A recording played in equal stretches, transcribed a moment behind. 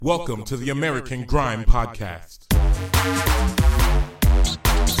Welcome to the American Grime Podcast.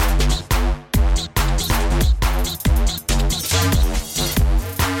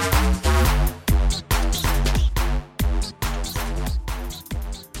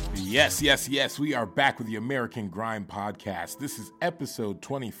 Yes, we are back with the American Grime Podcast. This is episode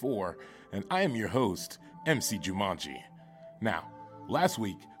 24, and I am your host, MC Jumanji. Now, last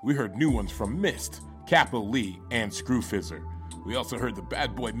week, we heard new ones from Mist, Capo Lee and Scrufizzer. We also heard the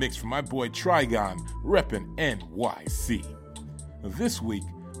bad boy mix from my boy Trigon, reppin' NYC. This week,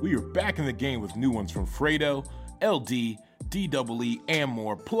 we are back in the game with new ones from Fredo, LD, DEE, and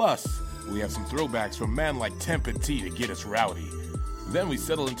more. Plus, we have some throwbacks from man like Tempa T to get us rowdy. Then we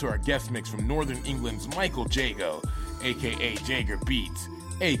settle into our guest mix from Northern England's Michael Jago, aka Jagerbeatz,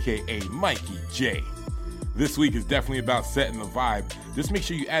 aka Mikey J. This week is definitely about setting the vibe. Just make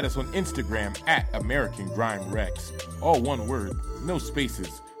sure you add us on Instagram at American Grime Rex. All one word, no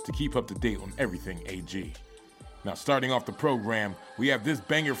spaces, to keep up to date on everything AG. Now, starting off the program, we have this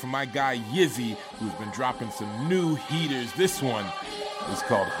banger from my guy Yizzy, who's been dropping some new heaters. This one is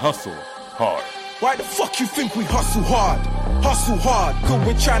called Hustle Hard. Why the fuck you think we hustle hard? Hustle hard, cause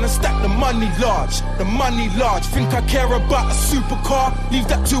we're trying to stack the money large. The money large, think I care about a supercar? Leave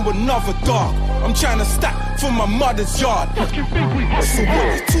that to another dog. I'm trying to stack for my mother's yard. Fuck you think we hustle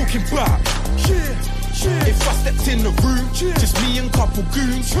hard? So what you talking about? Yeah. If I stepped in the room, just me and couple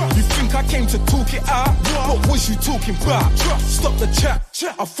goons, you think I came to talk it out? What was you talking about? Stop the chat.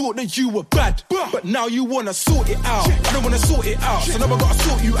 I thought that you were bad, but now you wanna sort it out. I don't wanna sort it out, so now I gotta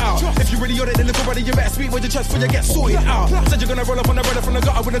sort you out. If you really on it, then look already, you better speak with your chest before you get sorted out. Said you're gonna roll up on the brother from the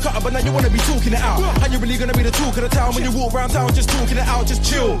gutter with a cutter, but now you wanna be talking it out. How you really gonna be the talk of the town when you walk around town just talking it out? Just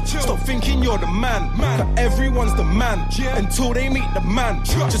chill. Stop thinking you're the man, but everyone's the man until they meet the man.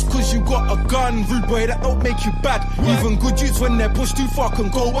 Just cause you got a gun, rude boy, that don't make you bad. Even good youths when they're pushed too far can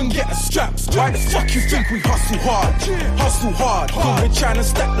go and get a strap. Why the fuck you think we hustle hard? Hustle hard, cause we're trying to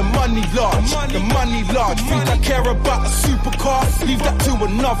stack the money large. The money large, think I care about a supercar? Leave that to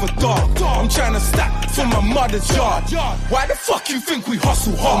another dog. I'm trying to stack for my mother's yard. Why the fuck you think we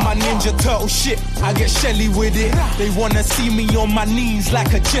hustle hard? On my Ninja Turtle shit, I get Shelly with it. They wanna see me on my knees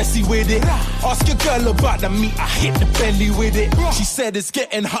like a Jessie with it. Ask your girl about the meat, I hit the belly with it. She said it's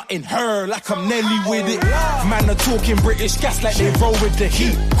getting hot in her like I'm Nelly with it. Man are talking British gas like they roll with the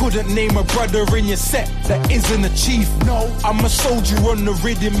heat. Couldn't name a brother in your set that isn't a chief. No, I'm a soldier on the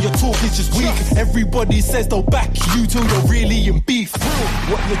rhythm, your talk is just weak. Everybody says they'll back you till you're really in beef.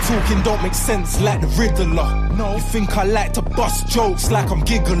 What you're talking don't make sense like the Riddler. No, you think I like to bust jokes like I'm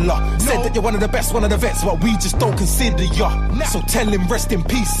Giggler. Said that you're one of the best, one of the vets, but we just don't consider ya. So tell him rest in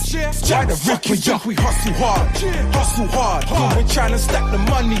peace. Try to rip with ya. We hustle hard, hustle hard. We're trying to stack the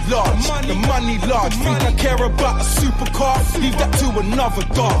money large. The money large, think I care about a supercar? Leave that to another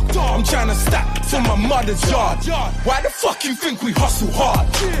dog. I'm trying to stack for my mother's yard. Why the fuck you think we hustle hard?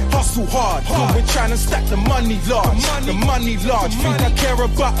 Hustle hard, cause we're trying to stack the money large. The money large, think I care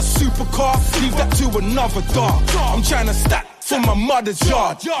about a supercar? Leave that to another dog. I'm trying to stack for my mother's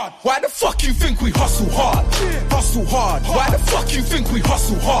yard. Why the fuck you think we hustle hard? Hustle hard. Why the fuck you think we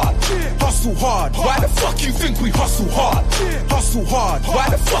hustle hard? Hustle hard. Why the fuck you think we hustle hard? Hustle hard. Why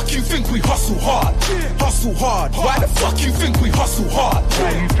the fuck you think we hustle hard? Hustle hard. Why the fuck you think we hustle hard?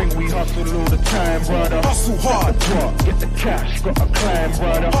 Why you think we hustle all the time, brother? Hustle hard. Get the cash, gotta climb,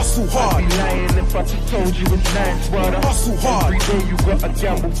 brother. Hustle hard. I'd be lying if I just told you it's nice, brother. Hustle hard. Every day you gotta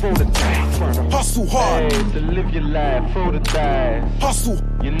gamble for the time, brother. Hustle hard. Hey, to live your life for the dice. Hustle.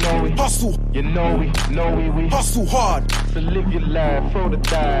 You know we hustle. You know we hustle hard. To live your life for the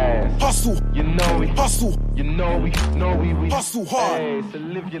dice. Hustle. You know we hustle. You know we hustle hard. Hey, to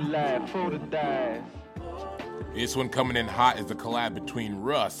live your life for the dice. This one coming in hot is the collab between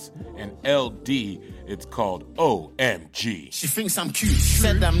Russ and LD. It's called OMG. She thinks I'm cute,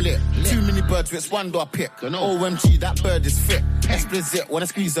 said I'm lit. Too many birds, which one do I pick? OMG, that bird is fit. Explicit, wanna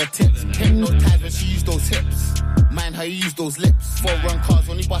squeeze her tits. Hypnotized when she use those hips. Mind how you use those lips. 4 run cars,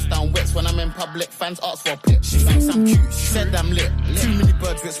 only bust down wets. When I'm in public, fans ask for a pic. She thinks I'm cute, said I'm lit. Too many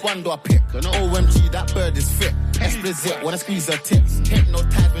birds, which one do I pick? OMG, that bird is fit. Explicit, wanna squeeze her tits.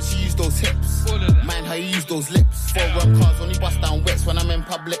 Hypnotized when she use those hips. Mind how you use those lips. 4 run cars, only bust down wets. When I'm in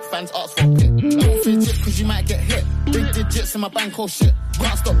public, fans ask for a pic. Don't fidget, cause you might get hit. Big digits in my bank, oh shit.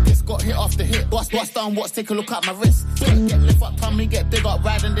 Can't stop this, got hit after hit. Bust down, watch, take a look at my wrist. Get lift up, tummy, get big up,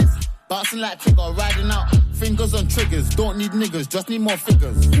 riding this. Bouncing like Trigger, riding out. Fingers on triggers, don't need niggas, just need more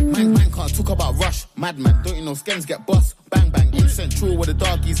figures. Man can't talk about rush. Madman, don't you know skins get bust? Bang bang, in Central where the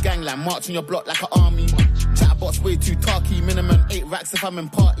doggies gangland. March on your block like an army. Chat box way too talky. Minimum 8 racks if I'm in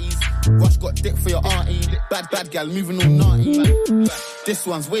parties. Rush got dick for your auntie. Bad gal moving all naughty. This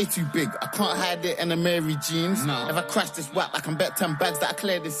one's way too big. I can't hide it in the Mary jeans. No. If I crash this whack, I can bet 10 bags that I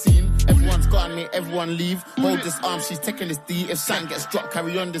clear the scene. Everyone's gone, mate, everyone leave. Hold this arm, she's taking this D. If something gets dropped,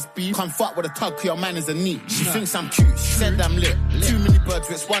 carry on this beef. Can't fuck with a tug, your man is a knee. She thinks I'm cute, she said I'm lit. Too many birds,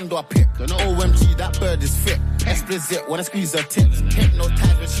 which one do I pick? OMG, that bird is fit. Explicit, when I squeeze her tits.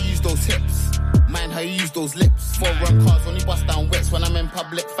 Hypnotize when she use those hips. Mind how you use those lips. 4 run cars, only bust down wets. When I'm in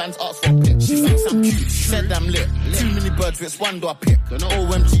public, fans ask for a pic. She thinks I'm cute, she said I'm lit. Too many birds, which one do I pick?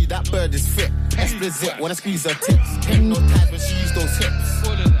 OMG, that bird is fit. Explicit, when I squeeze her tits. Hypnotize when she use those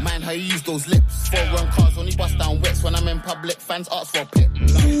hips. Mind how you use those lips. 4 run cars, only bust down wets. When I'm in public, fans ask for a pic.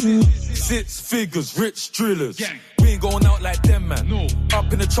 6 figures, rich drillers. We ain't going out like them, man. No.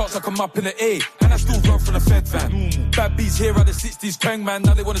 Up in the charts like I'm up in the A. And I still run from the Fed van. Bad beats here at the 60s, Krang, man.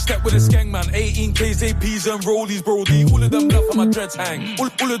 Now they wanna step with a skeng, man. 18Ks, APs and rollies, brody. All of them love how my dreads hang.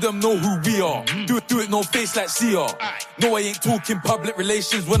 All of them know who we are. Do it, no face like CR. No, I ain't talking public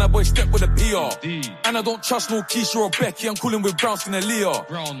relations when I boy step with a PR. And I don't trust no Keisha or Becky. I'm calling with brown skin and Leah.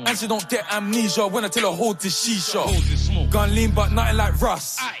 And she don't get amnesia when I tell her hold this shisha. Gun lean but nothing like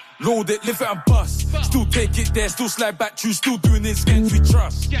Russ. Load it, lift it and bust. Still take it there, still slide back through. Still doing it, scams we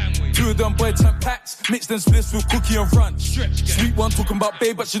trust. 2 of them boy 10 packs. Mix them splits with cookie and ranch. Sweet one talking about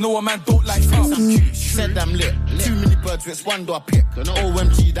babe, but you know a man don't like us. I'm cute, she said I'm lit. Too many birds, which one do I pick?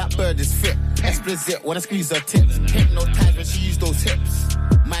 OMG, that bird is fit. Explicit, when I squeeze her tits. Hypnotize when she use those hips.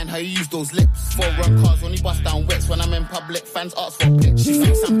 Mind how you use those lips. 4 run cars, only bust down wets. When I'm in public, fans ask for a pic. She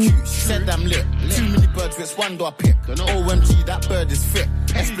thinks I'm cute, she said I'm lit. Too many birds, which one do I pick? OMG, that bird is fit.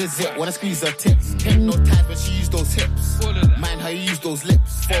 Explicit, when I squeeze her tits. Hypnotize when she use those hips. Mind how you use those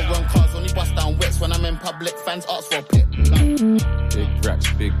lips. 4 run cars, only bust down wets. When I'm in public, fans ask for a pic.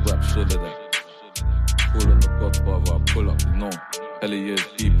 Big rap, shit of that. Pull on the Godfather, I pull up, you know. Hella years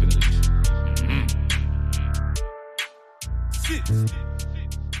deep in this.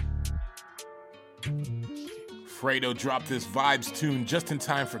 Fredo dropped this vibes tune just in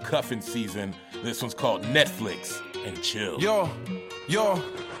time for cuffing season. This one's called Netflix and Chill. Yo,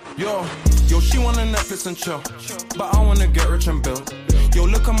 she wanna Netflix and chill, but I wanna get rich and build. Yo,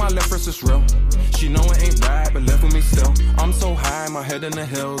 look at my left wrist, it's real. She know it ain't right, but left with me still. I'm so high, my head in the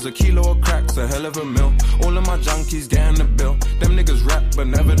hills. A kilo of crack's a hell of a meal. All of my junkies getting the bill. Them niggas rap, but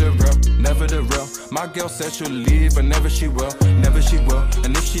never the real. My girl said she'll leave, but never she will.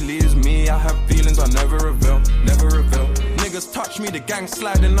 And if she leaves me, I have feelings I never reveal. Niggas touch me, the gang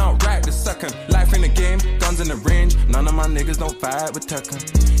sliding out right this second. Life in the game, guns in the range. None of my niggas don't fight with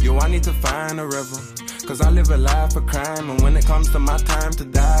Tekken. Yo, I need to find a rebel, cause I live a life of crime. And when it comes to my time to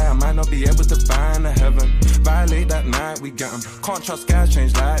die, I might not be able to find a heaven. Violate that night, we get 'em. Can't trust guys,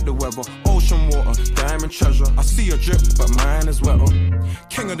 change like the weather. Ocean water, diamond treasure. I see your drip, but mine is wetter.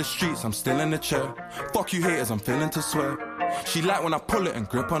 King of the streets, I'm still in the chair. Fuck you haters, I'm feeling to swear. She like when I pull it and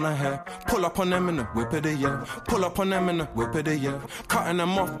grip on her hair. Pull up on them in the whip of the year. Cutting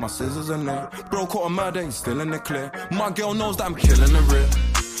them off, my scissors in there. Bro caught a murder, he's still in the clear. My girl knows that I'm killing the rear.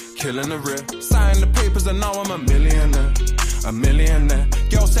 Sign the papers and now I'm a millionaire.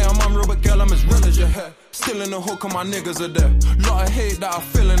 Girl say I'm unreal, but girl, I'm as real as your hair. Still in the hook and my niggas are there. Lot of hate that I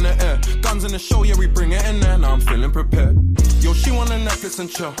feel in the air. Guns in the show, yeah, we bring it in there. Now I'm feeling prepared. Yo, she wanna Netflix and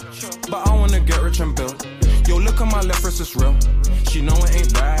chill, but I wanna get rich and build. Yo, look at my left wrist, it's real. She know it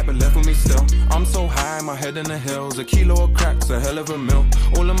ain't right, but left with me still. I'm so high, my head in the hills. A kilo of crack's a hell of a meal.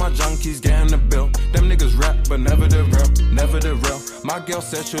 All of my junkies getting the bill. Them niggas rap, but never the real. My girl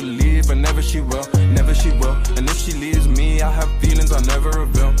said she'll leave, but never she will. And if she leaves me, I have feelings I never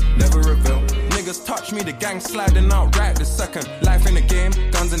reveal. Niggas touch me, the gang sliding out right this second. Life in the game,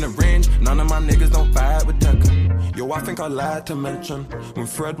 guns in the range. None of my niggas don't fight with Tekken. Yo, I think I lied to mention when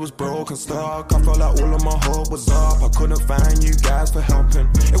Fred was broke and stuck, I felt like all of my hope was up. I couldn't find you guys for helping.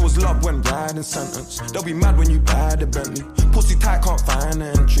 It was love when riding sentence. They'll be mad when you buy the Bentley. Pussy tight, can't find the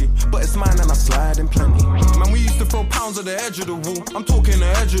entry, but it's mine and I slide in plenty. Man, we used to throw pounds at the edge of the wall. I'm talking the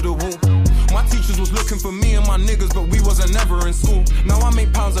edge of the wall. My teachers was looking for me and my niggas, but we wasn't never in school. Now I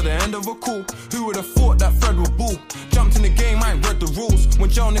make pounds at the end of a call. Who would've thought that Fred would bull? Jumped in the game, I ain't read the rules. When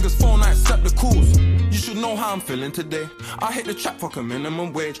jail niggas phone, I accept the calls. You should know how I'm feeling today. I hit the trap, fuck a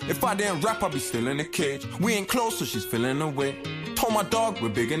minimum wage. If I didn't rap, I'd be still in the cage. We ain't close, so she's feeling away. Told my dog, we're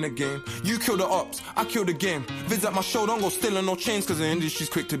big in the game. You kill the ops, I kill the game. Vids at my show, don't go stealing no chains, cause the industry's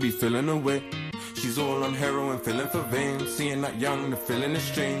quick to be feeling away. She's all on heroin, feeling for veins. Seeing that young, the feeling is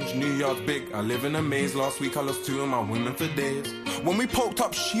strange. New York's big, I live in a maze. Last week I lost 2 of my women for days. When we poked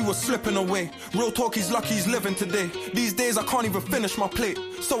up, she was slipping away. Real talk, he's lucky he's living today. These days I can't even finish my plate,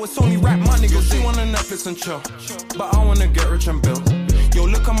 so it's only rap my niggas. She wanna Netflix and chill, but I wanna get rich and build. Yo,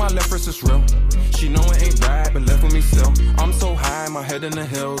 look at my left wrist, it's real. She know it ain't right, but left with me still. I'm so high, my head in the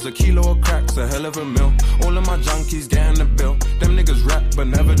hills. A kilo of crack's a hell of a meal. All of my junkies getting the bill. Them niggas rap, but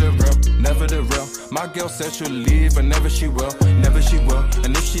never the real, never the real. My girl said she'll leave, but never she will, never she will.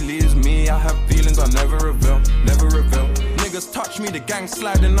 And if she leaves me, I have feelings I never reveal, never reveal. Niggas touch me, the gang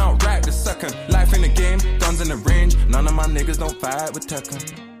sliding out right this second. Life in the game, guns in the range. None of my niggas don't fight with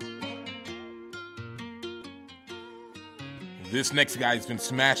Tekken. This next guy's been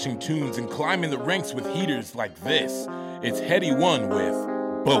smashing tunes and climbing the ranks with heaters like this. It's Heady One with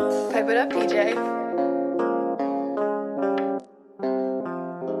Both. Pipe it up, PJ.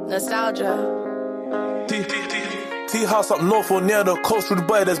 Nostalgia. T house up north or near the coast through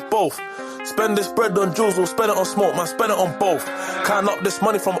Dubai, there's both. Spend this bread on jewels or spend it on smoke, man, spend it on both. Counting up this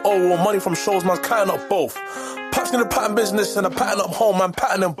money from O or money from shows, man, counting up both. Paps in the pattern business and a pattern up home, man,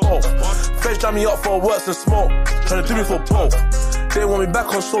 patterning both. Feds jam me up for works and smoke, trying to do me for both. They want me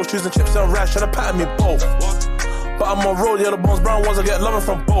back on soul, choosing chips and rice, trying to pattern me both. But I'm on road, yeah, the bones brown ones, I get loving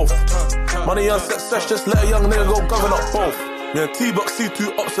from both. Money on success, just let a young nigga go govern up both. Me and T-Box see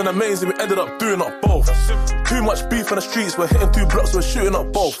two ops and amazing, we ended up doing up both. Too much beef on the streets, we're hitting 2 blocks, we're shooting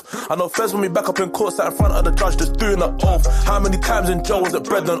up both. I know Fez when we back up in court, sat in front of the judge, just doing up oath. How many times in jail was it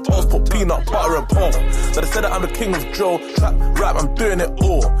bread and oats, put peanut, butter and pork? So they said that I'm the king of Joe, trap, rap, I'm doing it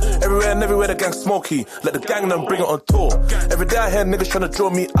all. Everywhere and everywhere the gang smoky, let the gang them bring it on tour. Every day I hear niggas trying to draw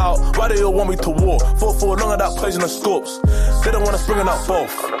me out, why they all want me to war? Fought for long of that poison and scopes, they don't want us bringing out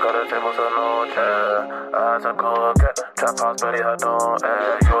both. As I go get trap house, belly I don't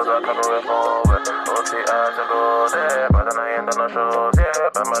yours I cover it more with OT as I go there, but then I ain't done no shows, yeah.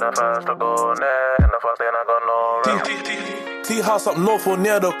 Remember the first to go there, and the first day I got no rap. T house up north or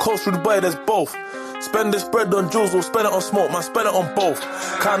near the coast through Dubai, there's both. Spend this bread on jewels or spend it on smoke, man, spend it on both.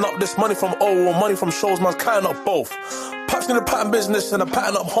 Counting up this money from O or money from shows, man, counting up both. Paps in the pattern business and a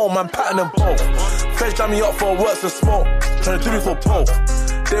pattern up home, man, patterning both. Feds jam me up for works and smoke, trying to do me for both.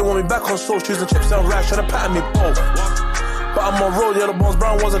 They want me back on soul, choosing chips and rice, trying to pattern me both. But I'm on road, yeah, the bones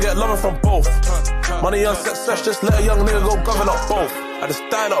brown ones, I get loving from both. Money on success, just let a young nigga go govern up both. I just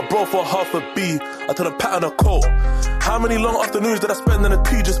died up bro for half a B, I told a pattern a coat. How many long afternoons did I spend in a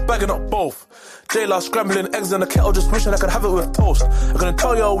tea just bagging up both? J-Law scrambling eggs in the kettle, just wishing I could have it with toast. I couldn't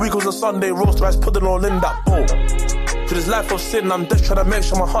tell you a week was a Sunday roast, rice pudding all in that bowl. To this life of sin, I'm just trying to make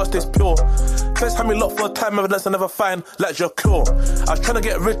sure my heart stays pure. First had me locked for a time, evidence I never find, like your cure. I was trying to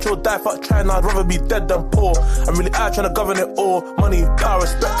get rich or die, fuck trying, I'd rather be dead than poor. I'm really out trying to govern it all, money, power,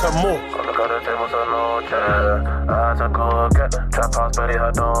 respect and more. Look at the tables on no chair, as I go get trap house, belly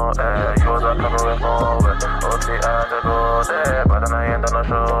I don't yours I cover it more with OT as I go there, but then I ain't done no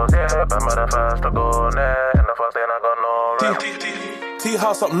shows, yeah. Remember the first to go there, and the first day I got no rap. T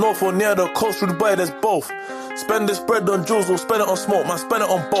house up north or near the coast through Dubai, there's both. Spend this bread on jewels or spend it on smoke, man, spend it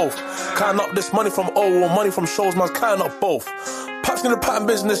on both. Counting up this money from O or money from shows, man, counting up both. Paps in the pattern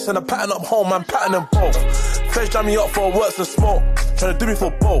business and a pattern up home, man, patterning both. Feds jam me up for works and smoke, trying to do me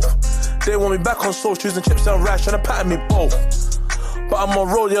for both. They want me back on soul, choosing chips and rice, trying to pattern me both. But I'm on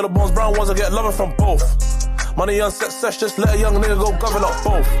road, yeah, the bones brown ones, I get loving from both. Money on success, just let a young nigga go govern up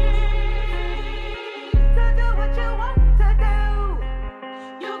both.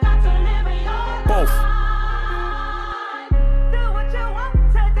 Both.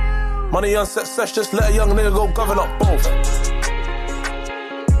 Money on success, just let a young nigga go govern up both.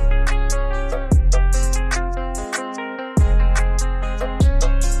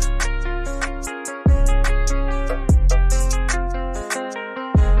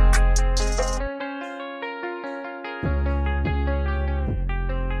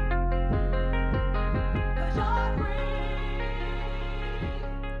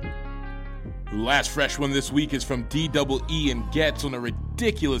 Last fresh one this week is from DEE and Getz on a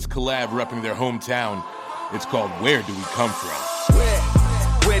ridiculous collab repping their hometown. It's called Where Do We Come From?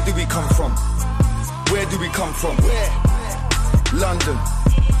 Where do we come from? Where do we come from? London,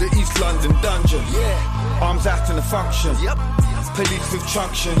 the East London dungeon. Arms acting a function. Police with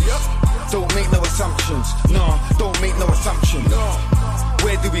junction. Don't make no assumptions. No, don't make no assumptions.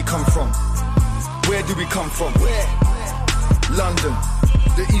 Where do we come from? Where do we come from? London,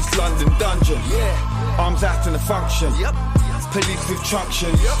 the East London dungeon. Arms acting a function. Police with junction.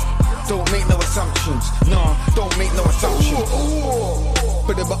 Don't make no assumptions. No, don't make no assumptions.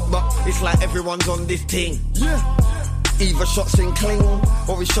 But it's like everyone's on this thing. Either shots in cling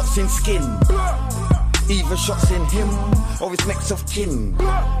or it's shots in skin. Either shots in him or it's next of kin.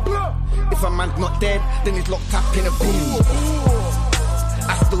 If a man's not dead, then he's locked up in a bin.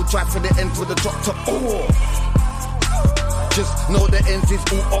 drive for the ends with the drop top. Oh, just know the ends is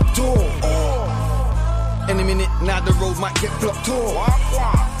all up door. Any minute now the road might get blocked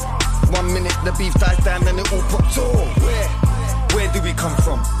off. 1 minute the beef dies down and it all pops off. Where do we come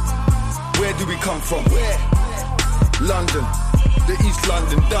from? Where do we come from? Where? London, the East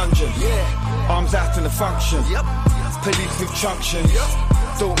London dungeon. Yeah. Arms out in the function. Yep. Police with junction. Yep.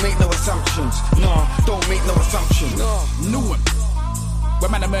 Don't make no assumptions. Nah, don't make no assumptions. No. Knew him. When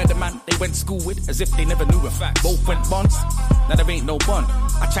man a murder man, they went school with as if they never knew a fact. Both went bonds, now there ain't no bond.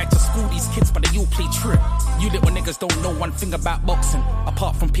 I tried to school these kids, but they all play trick. You little niggas don't know one thing about boxing,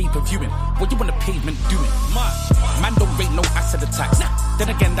 apart from pay-per-viewing. What you on the pavement doing? Man don't rate no acid attacks. Then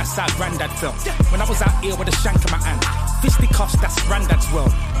again, that's how granddad felt. When I was out here with a shank in my hand, fisticuffs, that's granddad's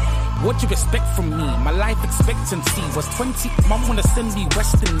world. What you expect from me? My life expectancy was 20. Mum wanna send me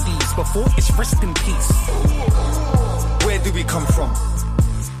West Indies before it's rest in peace. Where do we come from?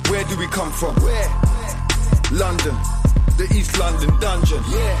 Where do we come from? Where? London, the East London dungeon.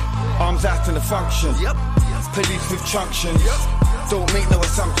 Yeah. Arms out in the function. Yep. Police with junction. Yep. Don't make no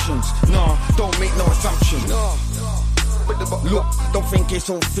assumptions. No, don't make no assumptions. No. Look, don't think it's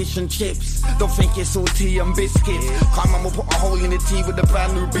all fish and chips. Don't think it's all tea and biscuits. Come on, we'll put a hole in the tea with a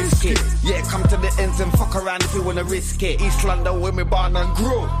brand new biscuit. Yeah, come to the ends and fuck around if you wanna risk it. East London with me barn and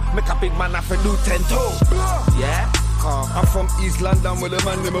grow. Make a big man have a new 10 toes. Yeah? I'm from East London with a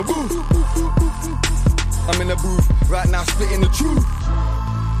man in my booth. I'm in the booth right now splitting the truth.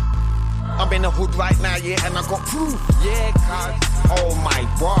 I'm in the hood right now, yeah, and I got proof. Yeah, cuz, oh my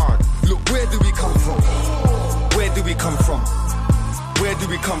God. Look, where do we come from? Where do we come from? Where do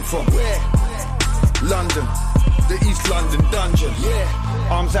we come from? Where? London, the East London dungeon. Yeah.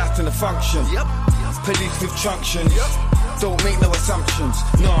 Arms out in the function. Yep. Police with junction. Yep. Don't make no assumptions.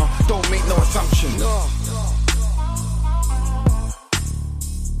 No, don't make no assumptions. No.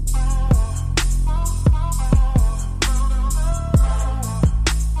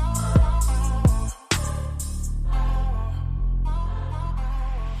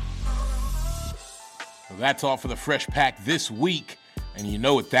 That's all for the Fresh Pack this week, and you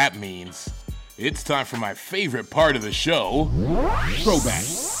know what that means. It's time for my favorite part of the show, Throwback.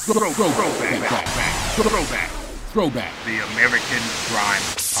 Throwback. The American Grime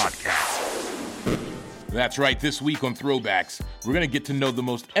Podcast. That's right, this week on Throwbacks, we're going to get to know the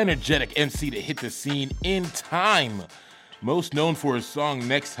most energetic MC to hit the scene in time. Most known for his song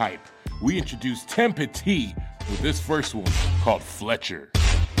Next Hype, we introduce Tempa T with this first one called Fletcher.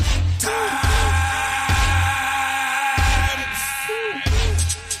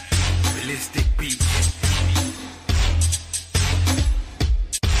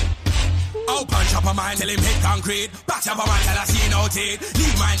 Punch up a man till him hit concrete. Back up a man till I see no teeth.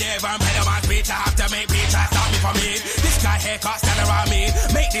 Leave mine there and pedal my speech. I have to make beats, try stop me from me. This guy haircut stand around me.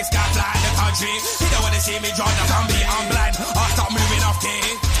 Make this guy fly in the country. He don't wanna see me join the zombie. I'm blind, I'll stop moving off key.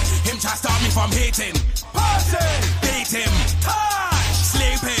 Him try stop me from hitting. Party! Beat him. Touch!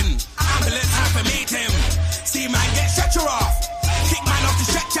 Sleeping. Ambulance have to meet him. See man get stretcher off. Kick man off the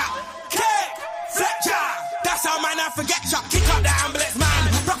stretcher. Kick! Fletcher! That's how man have to get shot. Kick up the ambulance man.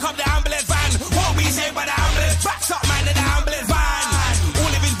 Rock up the ambulance van. Won't be saved by the ambulance. Backs up man in the ambulance van.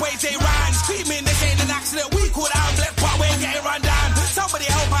 All of his ways they ran. Screaming this ain't an accident. We call the ambulance but we're getting run down. Somebody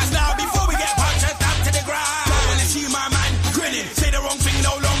help us now before we get punched and stabbed to the ground. Don't wanna see my man grinning. Say the wrong thing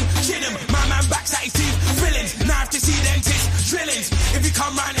no long. Chin him. My man backs at his teeth. Fillings. Knife to see dentists. Drillings. If you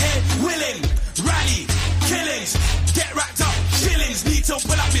come round here willing. Rally. Killings. Get racked up. Shillings. Need to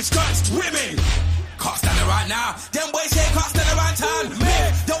pull up his skirts. Women. Can't stand it right now. Them boys here can't stand around town. Me,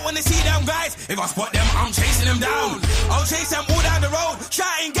 don't wanna see them guys. If I spot them, I'm chasing them down. I'll chase them all down the road.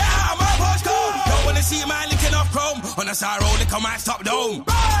 Shouting, get out of my postcode. Don't wanna see man licking off chrome. On the side road, lick on my top dome.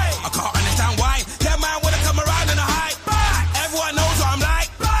 Bye. I can't understand why. Them man wanna come around in a hype. Bye. Everyone knows what I'm like.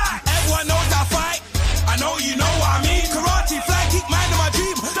 Bye. Everyone knows I fight. I know you know what I mean. Karate, fly, kick man in my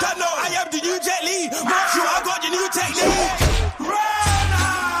dream. Don't know I am the new Jet Li. Marshall, I got the new technique.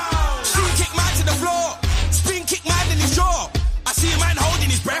 I see a man holding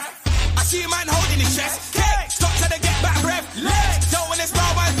his breath. I see a man holding his chest. Kick, stop to the get back breath. Leg, don't wanna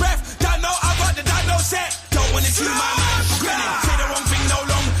smell my breath. Don't know I got the don't know set. Don't wanna see my man grinning. Say the wrong thing no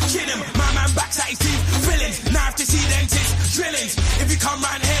long. Chin him. My man backs at his teeth. Fillings. Knife to see dentists. Drillings. If you come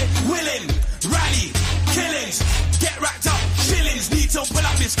round here willing. Rally. Killings. Get racked up. Shillings. Need to pull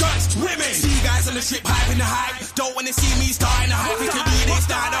up his skirts. Women. See guys on the strip hyping the hype. Don't wanna see me starting the hype. We can do this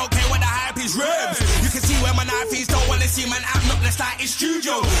now. I don't care what the hype is. Ribs. You can see where my knife is. Don't wanna see man act up. Let's like it's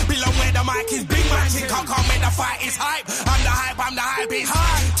studio. Belong where the mic is. Big man think I can't make the fight. It's hype. I'm the hype. It's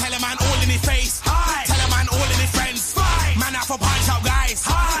high. Tell a man all in his face. High. Tell a man all in his friends. Fight. Man out for punch up guys.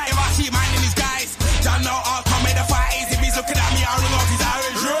 High.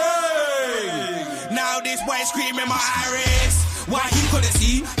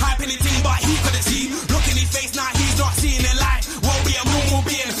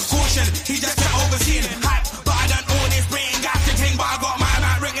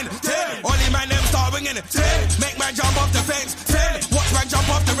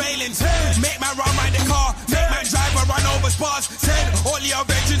 All your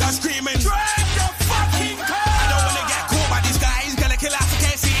veterans are screaming, drag the fucking car. I don't wanna get caught by these guys. Gonna kill us, I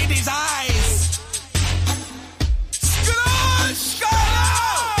can't see in his eyes.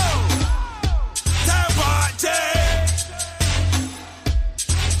 Tempa T.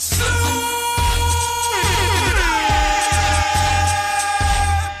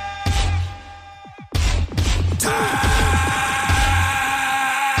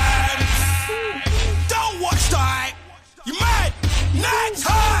 Don't watch that. You mad? Next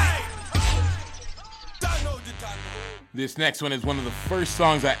time. This next one is one of the first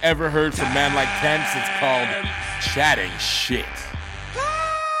songs I ever heard from Man Like Tense. It's called Chatting Shit.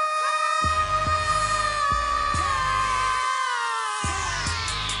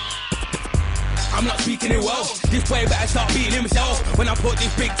 I'm not speaking it well. This boy better start beating himself. When I put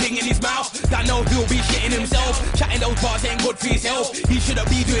this big thing in his mouth, that know he'll be shitting himself. Chatting those bars ain't good for himself. He shouldn't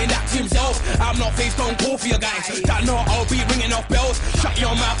be doing that to himself. I'm not face don't call for you guys. That know I'll be ringing off bells. Shut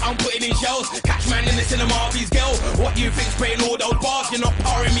your mouth, I'm putting in shells. Catch man in the cinema of his girl. What do you think spraying all those bars? You're not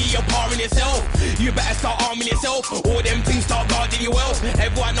powering me, you're powering yourself. You better start arming yourself. All them things start guarding your wealth.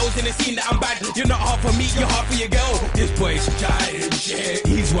 Everyone knows in the scene that I'm bad. You're not hard for me, you're hard for your girl. This boy's chatting shit.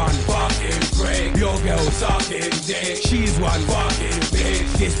 He's one fucking prick. Your girl's sucking dick. She's one fucking bitch.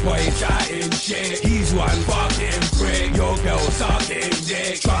 This boy chatting shit. He's one fucking prick. Your girl's sucking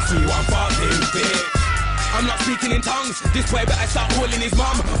dick. Trust me, one fucking bitch. I'm not speaking in tongues. This boy better start calling his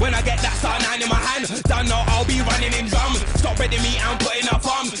mum. When I get that star 9 in my hand, don't know I'll be running in drums. Stop reading me and putting up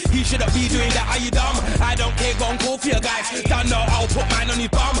thumbs. He shouldn't be doing that, are you dumb? I don't care, go and call for your guys. Don't know I'll put mine on his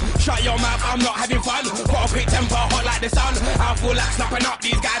bum. Shut your mouth, I'm not having fun. Got a quick temper, hot like the sun. I feel like snapping up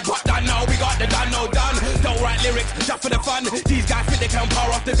these guys, but don't know we got the gun, no done. Don't write lyrics just for the fun. These guys think they can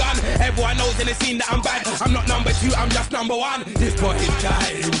power off the gun. Everyone knows in the scene that I'm bad. I'm not number 2, I'm just number 1. This boy is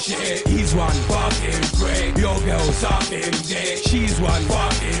chatting shit. He's one fucking prick. Your girl sucking dick. She's one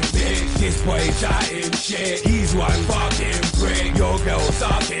fucking bitch. This boy chatting shit. He's one fucking prick. Your girl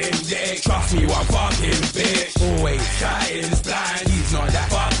sucking dick. Trust me, one fucking bitch. Always chatting blind. He's not that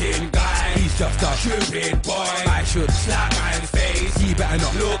fucking guy. He's just a stupid boy. I should slap man's face. He better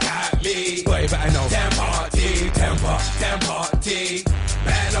not look at me. Boy better know. Tempa T, Tempa T.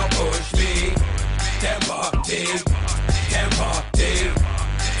 Better not push me. Tempa T, Tempa T,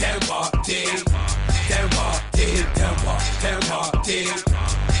 Tempa T. Tempa T, Tempa, Tempa T,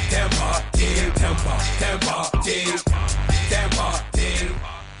 Tempa T, Tempa, Tempa T, Tempa T.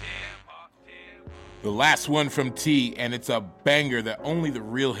 The last one from T, and it's a banger that only the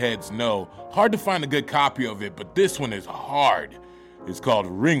real heads know. Hard to find a good copy of it, but this one is hard. It's called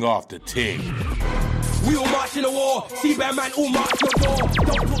Ring Off the Ting. We all march in the war, see bad man all march your door.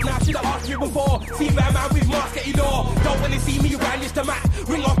 Don't talk now, should've asked you before. See bad man with mask at your door. Don't wanna see me around just a mat.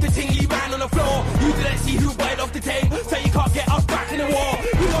 Ring off the ting, leave man on the floor. You didn't see who burned off the ting, so you can't get us back in the war.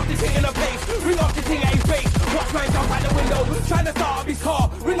 Ring off the ting in a place, ring off the ting at his base. Watch man jump out the window, trying to start up his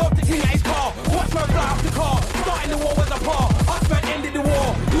car. Ring off the ting at his car, watch man fly off the car. Starting the war was a par, us man ended the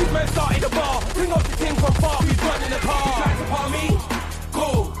war. These men started the bar, ring off the ting from far. We run in the car, you trying to par me?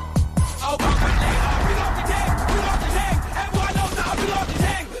 Cool, I'll come back later.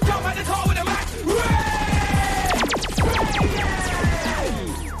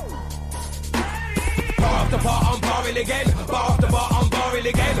 The bar, I'm barring again. Bar after bar, I'm barring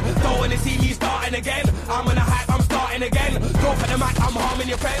again. Don't wanna see me starting again. I'm on a hype, I'm starting again. Go for the mic, I'm harming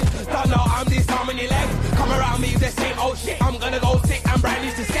your friends. Don't know I'm disarming your legs. Come around me, the same old shit. I'm gonna go sick and brand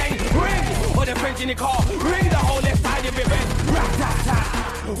new to skeng. Ring, or the French in the car. Ring the whole left side of your bed. Rat-tat-tat.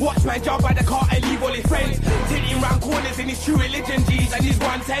 Watch man jump by the car and leave all his friends. Tinting round corners in his true religion, G's and his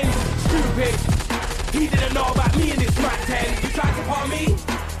 110. Stupid. He didn't know about me in this rat 10. You tried to part me?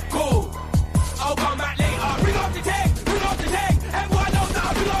 Cool. I'll come back later. Ring off the tank, ring off the tank. Everyone knows that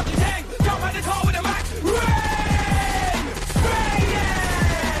I ring off the tank. Jump out the car with a mic. Ring! Spraying!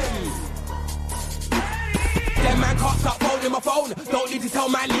 Them man can't stop holding my phone. Don't need to tell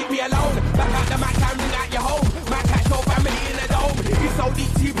man, leave me alone. Back out the mic and ring out your home. Man catch your family in the dome. It's so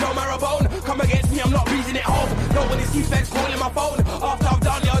deep, deep, no marrow-bone. Come against me, I'm not breathing it home. Don't wanna see feds calling my phone. After I've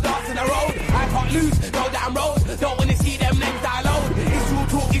done your dance in the road. I can't lose, know that I'm road. Don't wanna see them names die alone. It's true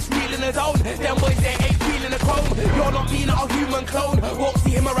talk, it's real in the zone. Them boys, they ain't feeling the chrome. You're not me, not a human clone. Won't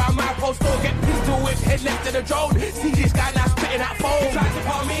see him around my post or get pistol whipped, head left to the drone. See this guy now spitting that phone. You tried to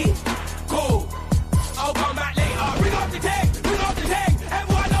part me? Cool. I'll come back later. Ring off the tank, ring off the tank.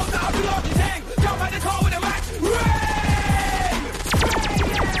 Everyone knows that I ring off the tank. Jump out the car with a mic. Ring!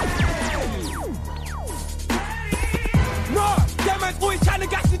 No, them man's always trying to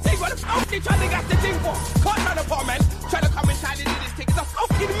gas the thing. What the fuck they trying to gas the thing for? Can't try to part, man. Trying to come inside and do this thing. It's a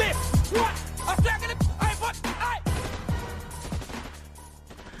fucking myth. What? I'm not gonna.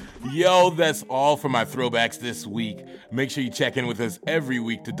 Yo, that's all for my throwbacks this week. Make sure you check in with us every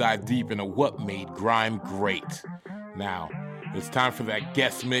week to dive deep into what made grime great. Now, it's time for that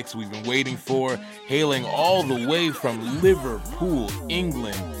guest mix we've been waiting for, hailing all the way from Liverpool,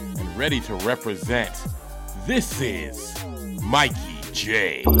 England, and ready to represent. This is Mikey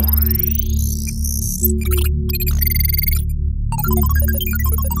J.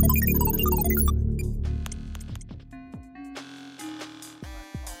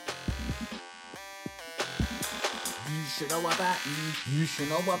 You should know about me, you should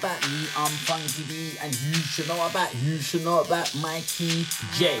know about me, I'm Funky D, and you should know about Mikey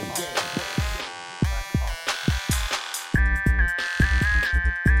J.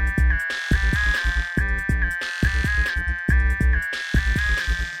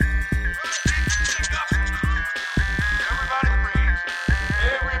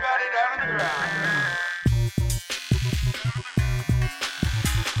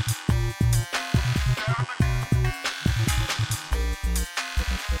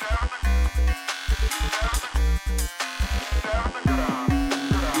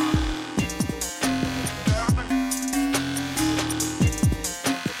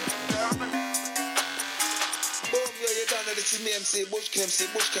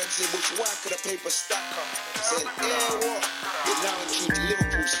 Bush whack of the paper stacker. Said, what? You're now in tune to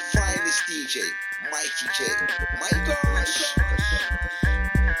Liverpool's finest DJ, Mikey J. My gosh.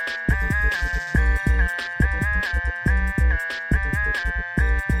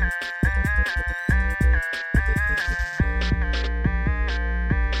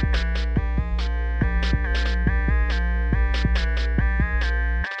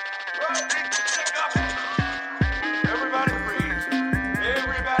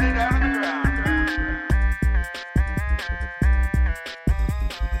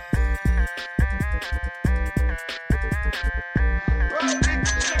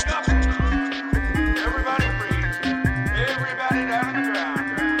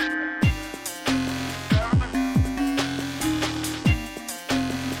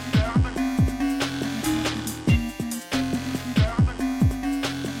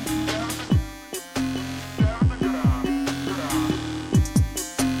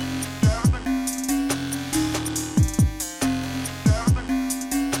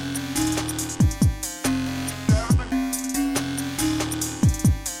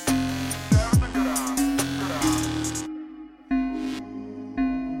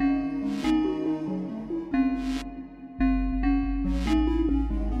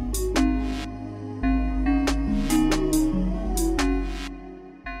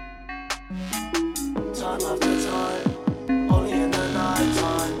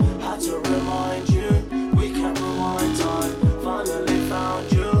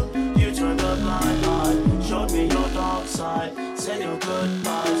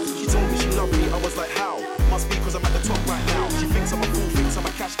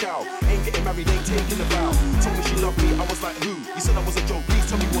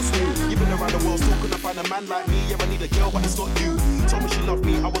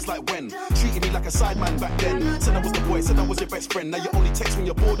 Now you only text when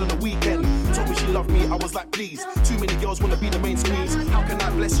you're bored on the weekend. Told me she loved me, I was like, please. Too many girls wanna be the main squeeze. How can I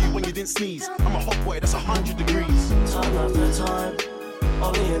bless you when you didn't sneeze? I'm a hot boy, that's 100 degrees. Time after time,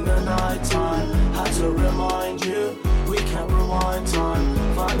 only in the night time. Had to remind you, we can't rewind time.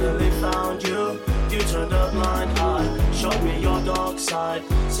 Finally found you, you turned a blind eye. Showed me your dark side,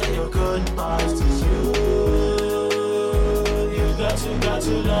 say your goodbyes to you. You got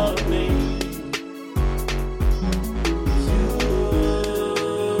to love me.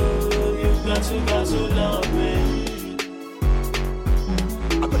 Got to love me.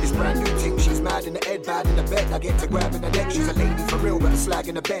 I got this brand new thing, she's mad in the head, bad in the bed. I get to grabbing the neck, she's a lady for real, but a slag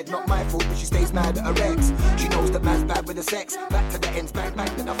in the bed. Not my fault, but she stays mad at her ex. She knows that man's bad with the sex. Back to the ends, bang, bang,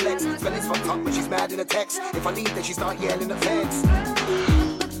 then I flex. Spelling's fucked up, but she's mad in the text. If I leave, then she start yelling at feds.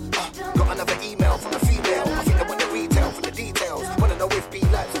 Got another email from a female. I think I want the retail for the details. Wanna know if B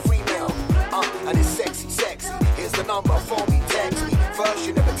likes a free mail. And it's sexy, sexy. Here's the number, phone me, text me. First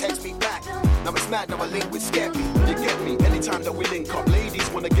you never text me back. Now it's mad, now I link with Skeppy. You get me, anytime that we link up. Ladies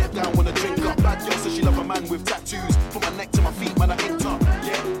wanna get down, wanna drink up. Bad girl says she love a man with tattoos. From my neck to my feet, man, I inked up.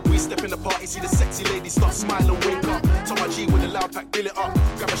 Yeah, we step in the party, see the sexy ladies start smiling, wink up. Tell my G with a loud pack, fill it up.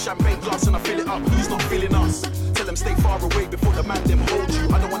 Grab a champagne glass and I fill it up. Who's not feeling us? Tell them stay far away before the man them hold you.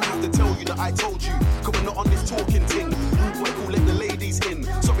 I don't wanna have to tell you that I told you. Cause we're not on this talking thing. Rude boy, cool, let the ladies in.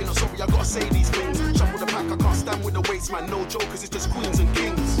 Sorry, not sorry, I gotta say these things. Shuffle the pack, I can't stand with the waste, man. No jokers, it's just queens and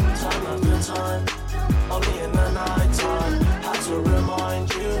kings. Time after time, only in the night time. Had to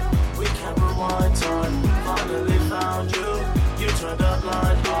remind you, we can't rewind time. Finally found you, you turned a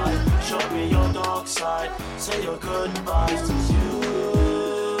blind eye. side. Say your goodbyes to you.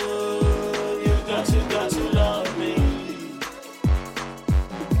 You got to love me.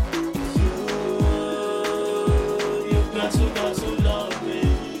 You got to love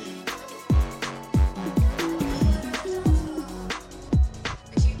me.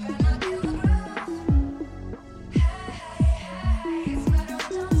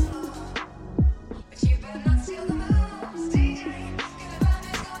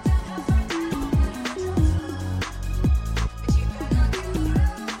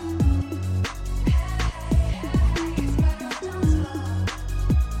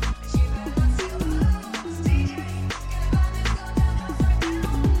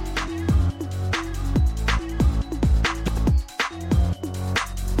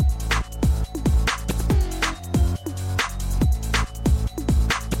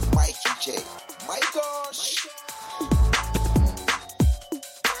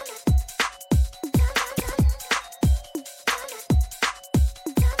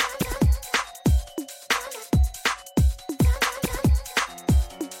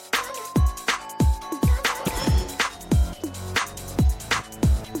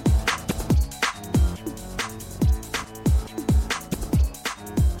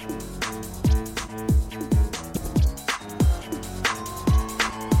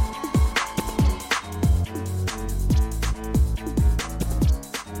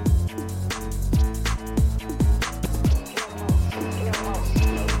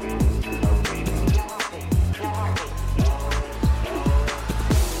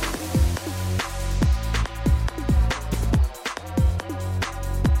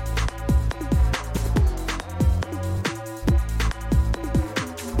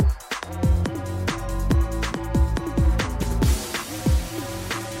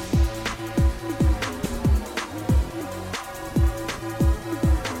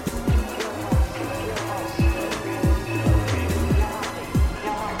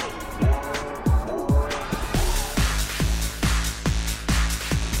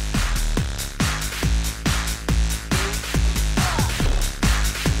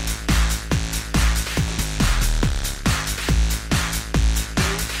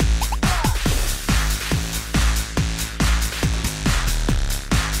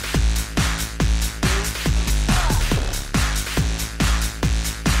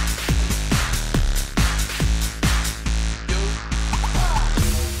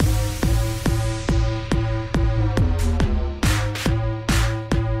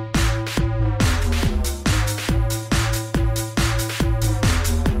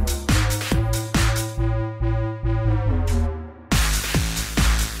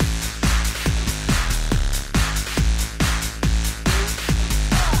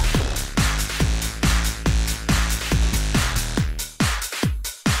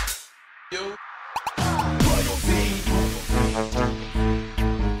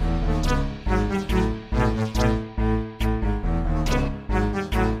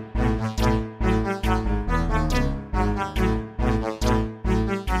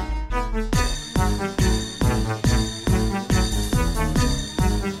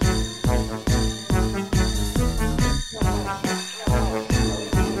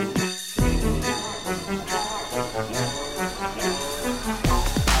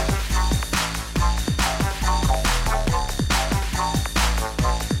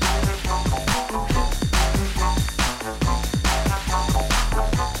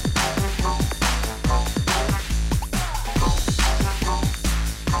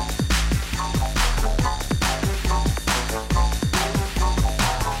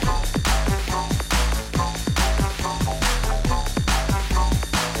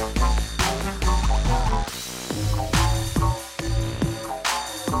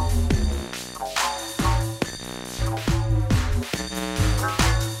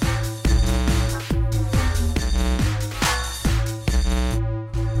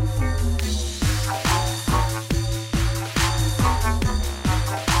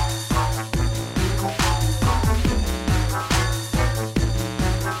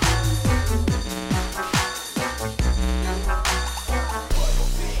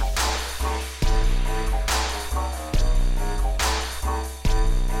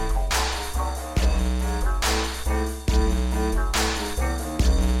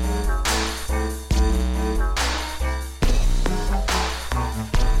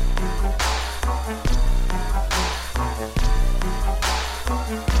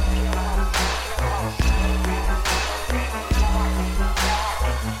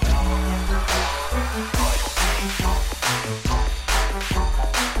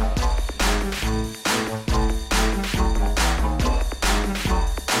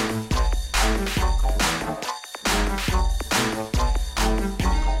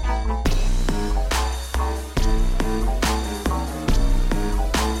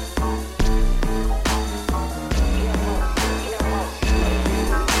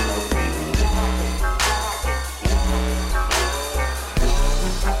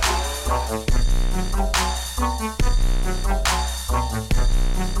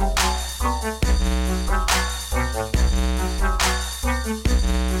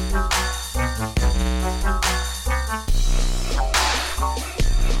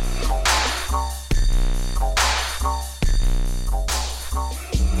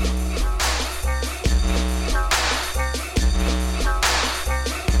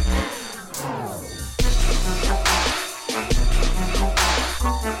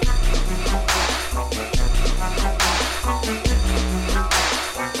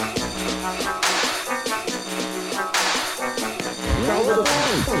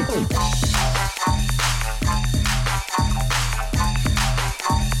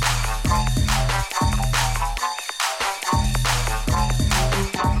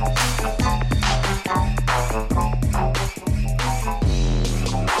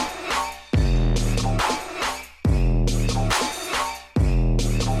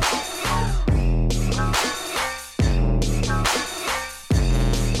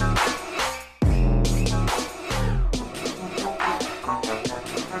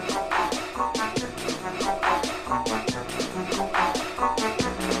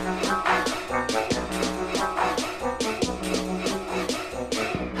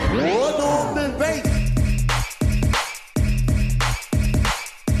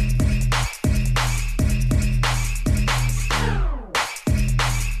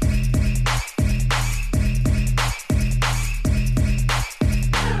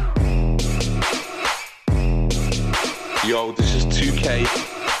 Yo, this is 2K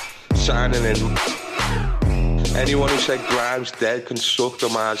signing in. Anyone who said Grime's dead can suck the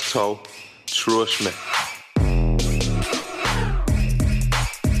man's toe. Trust me.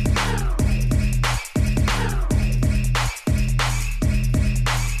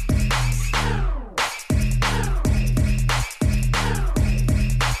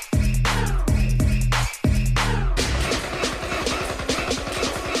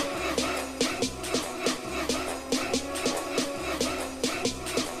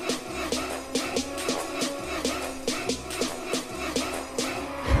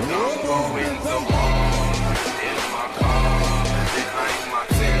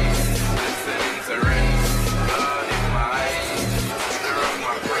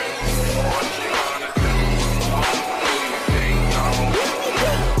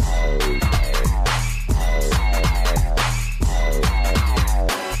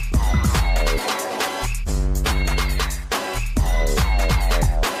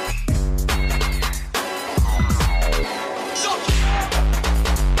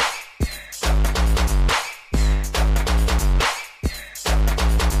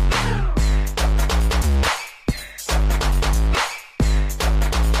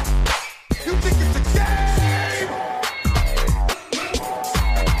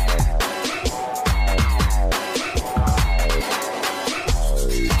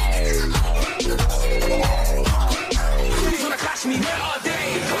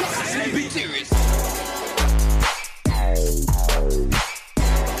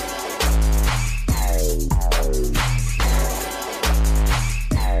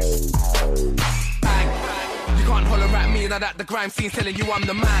 That the grime scene telling you I'm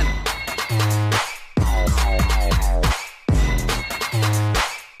the man.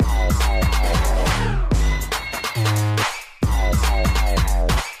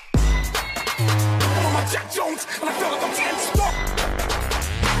 I'm a Jack Jones and I feel like I'm 10 stop.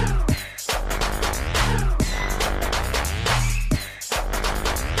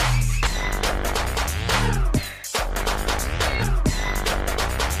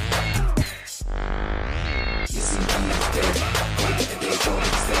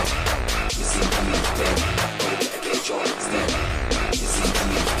 You see me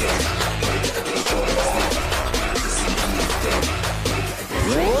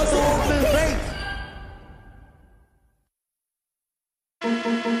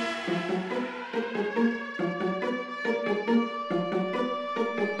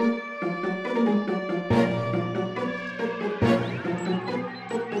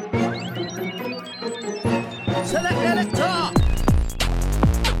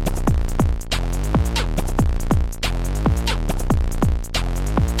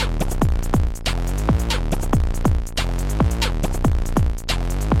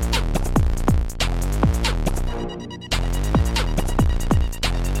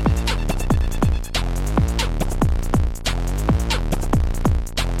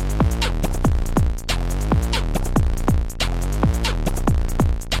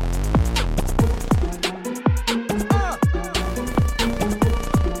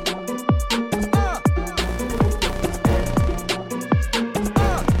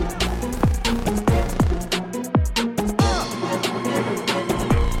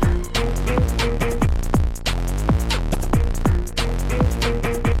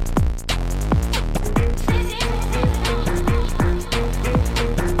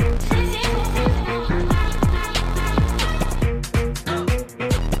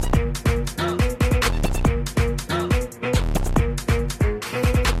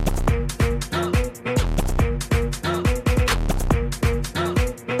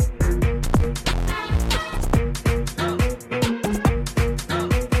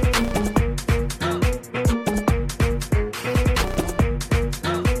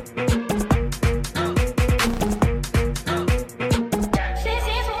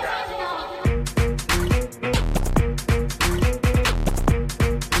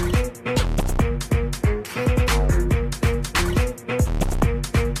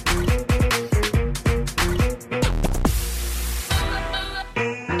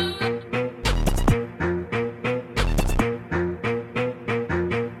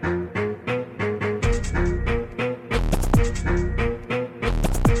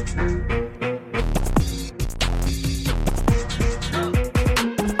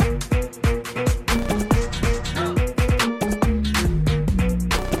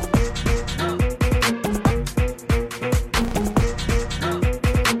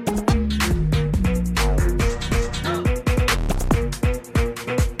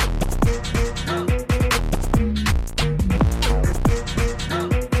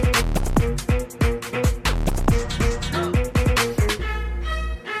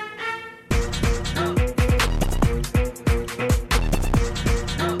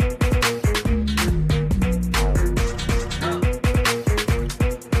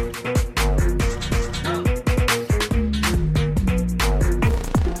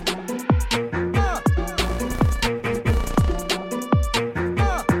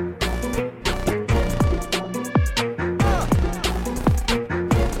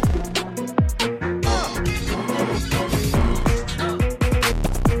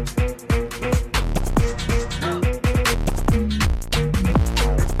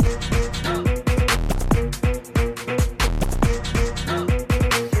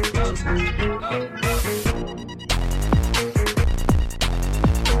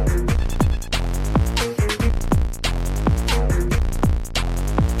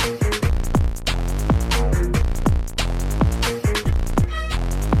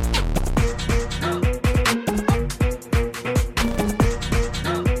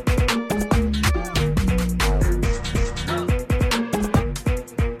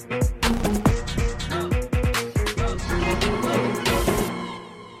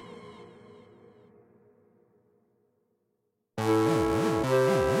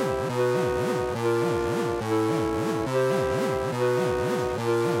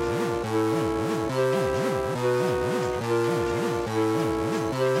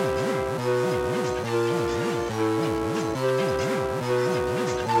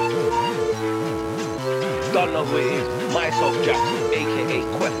don't know who it is. Myself Jack, aka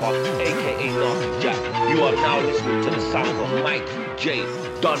Quepper, aka Nasty Jack. You are now listening to the sound of Mikey J.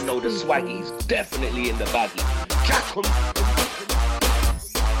 Don't know the swaggies, definitely in the baggy. Jack 'em.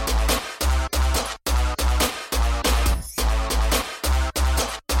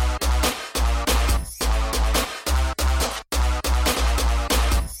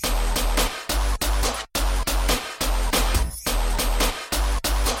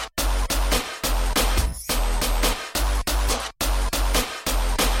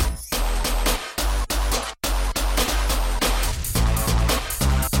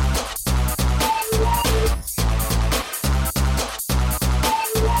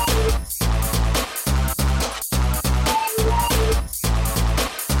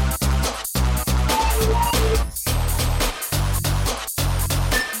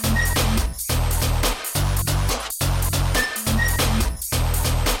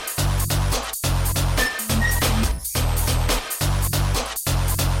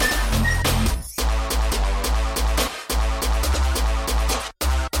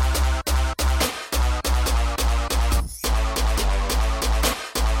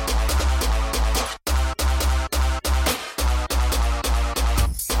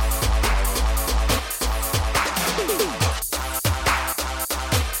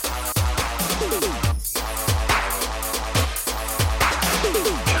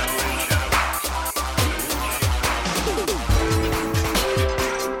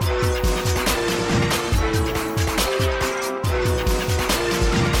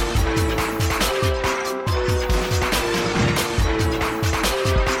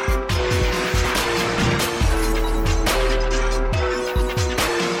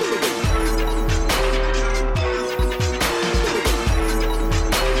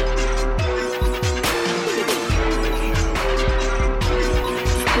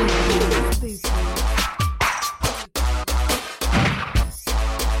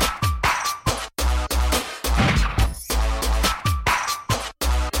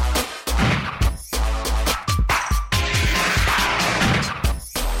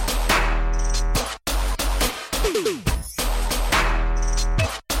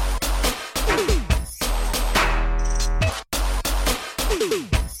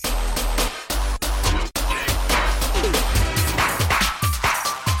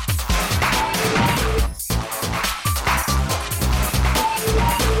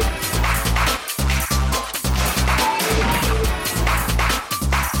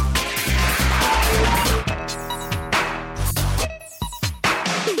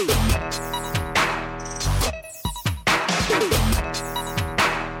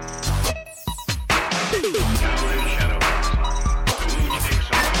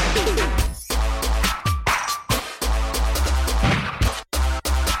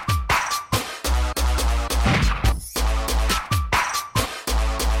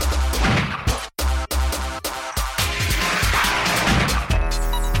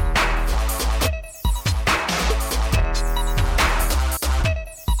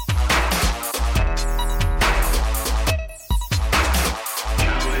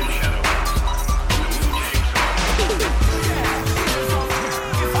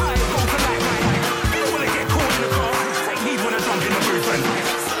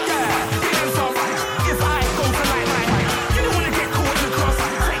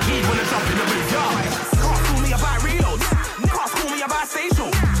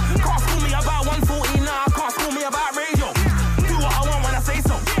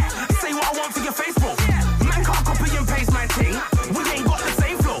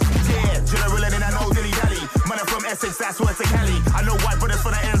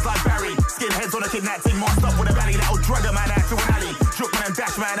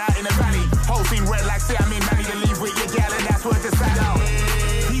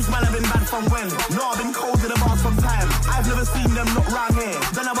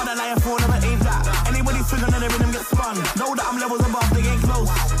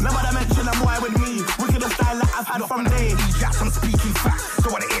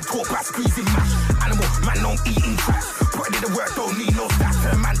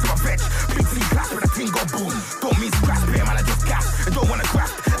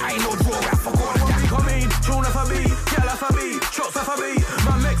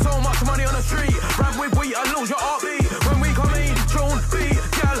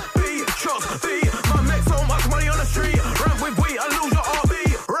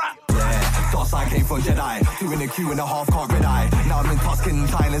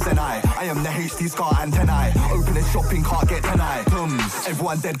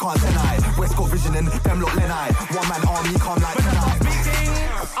 Dead can't deny. West got vision and them look Lenai. One man army come like tonight.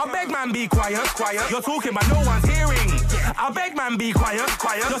 I beg man be quiet, quiet. You're talking but no one's hearing. I beg man be quiet,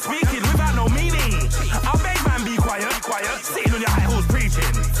 quiet. You're speaking without no meaning. I beg man be quiet, quiet. Sitting on your high horse preaching.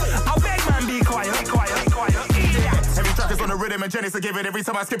 I beg man be quiet, quiet, quiet. Every track is on the rhythm and Jenny's to give it. Every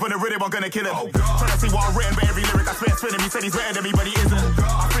time I skip on the rhythm, I'm gonna kill him. Trying to see what I've written, but every lyric I spit spinning. He said he's better than me, but he isn't.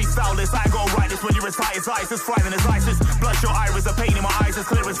 I freestyle this, I go write this when you recite his ice. It's frightening as ISIS. Bloodshot iris, a pain in my eyes. It's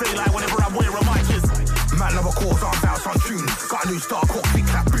clear as daylight whenever I'm wearing my kiss. Man, never calls arms out on tune. Got a new star, called click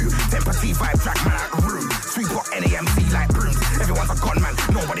clap boom. Tempa T vibe, drag man out the room. Sweet rock NAMC like brooms. Everyone's a gunman,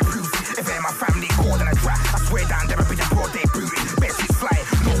 nobody proves it. If they're my family, call than a trap. I swear down, never been a broad day booting. Best is fly,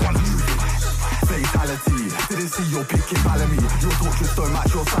 no one's losing. Fatality, didn't see your pick in Bellamy. Your talk just don't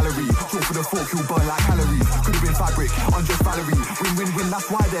match your salary. Talk for the fork, you'll burn like calories. Could have been fabric, unjust Valerie. Win, win, win,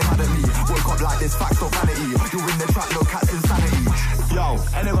 that's why they're mad at me. Woke up like this, facts not vanity. You're in the trap, no cat's insanity. Yo,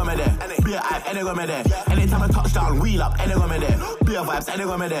 any go me there. Be a hype, any go me there. Anytime I touch down, wheel up, any go me there. Be a vibes, any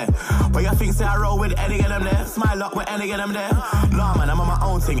go me there. But you think say I roll with any get them there? Smile up with any get them there? Nah man, I'm on my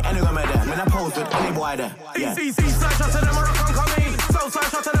own thing, any go me there. When I pose with any boy there. Yeah. Easy, side shot to them, Moroccan come in. South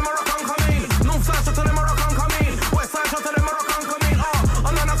side shot to them, Moroccan come in. North side shot to them, Moroccan come in. West side shot to them, Moroccan come in.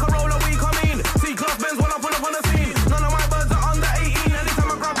 And then a Corolla we come in. C-Class Benz when I pull up on the scene. None of my birds are under 18.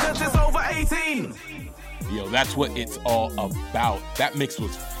 Anytime I grab this, it's over 18. Yo, that's what it's all about. That mix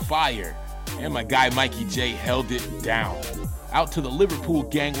was fire. And my guy Mikey J held it down. Out to the Liverpool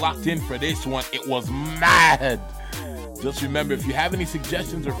gang locked in for this one. It was mad. Just remember, if you have any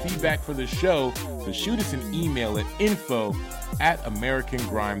suggestions or feedback for the show, to shoot us an email at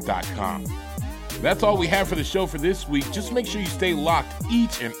info@americangrime.com. That's all we have for the show for this week. Just make sure you stay locked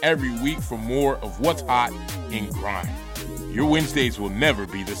each and every week for more of what's hot in grime. Your Wednesdays will never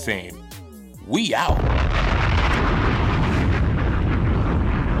be the same. We out.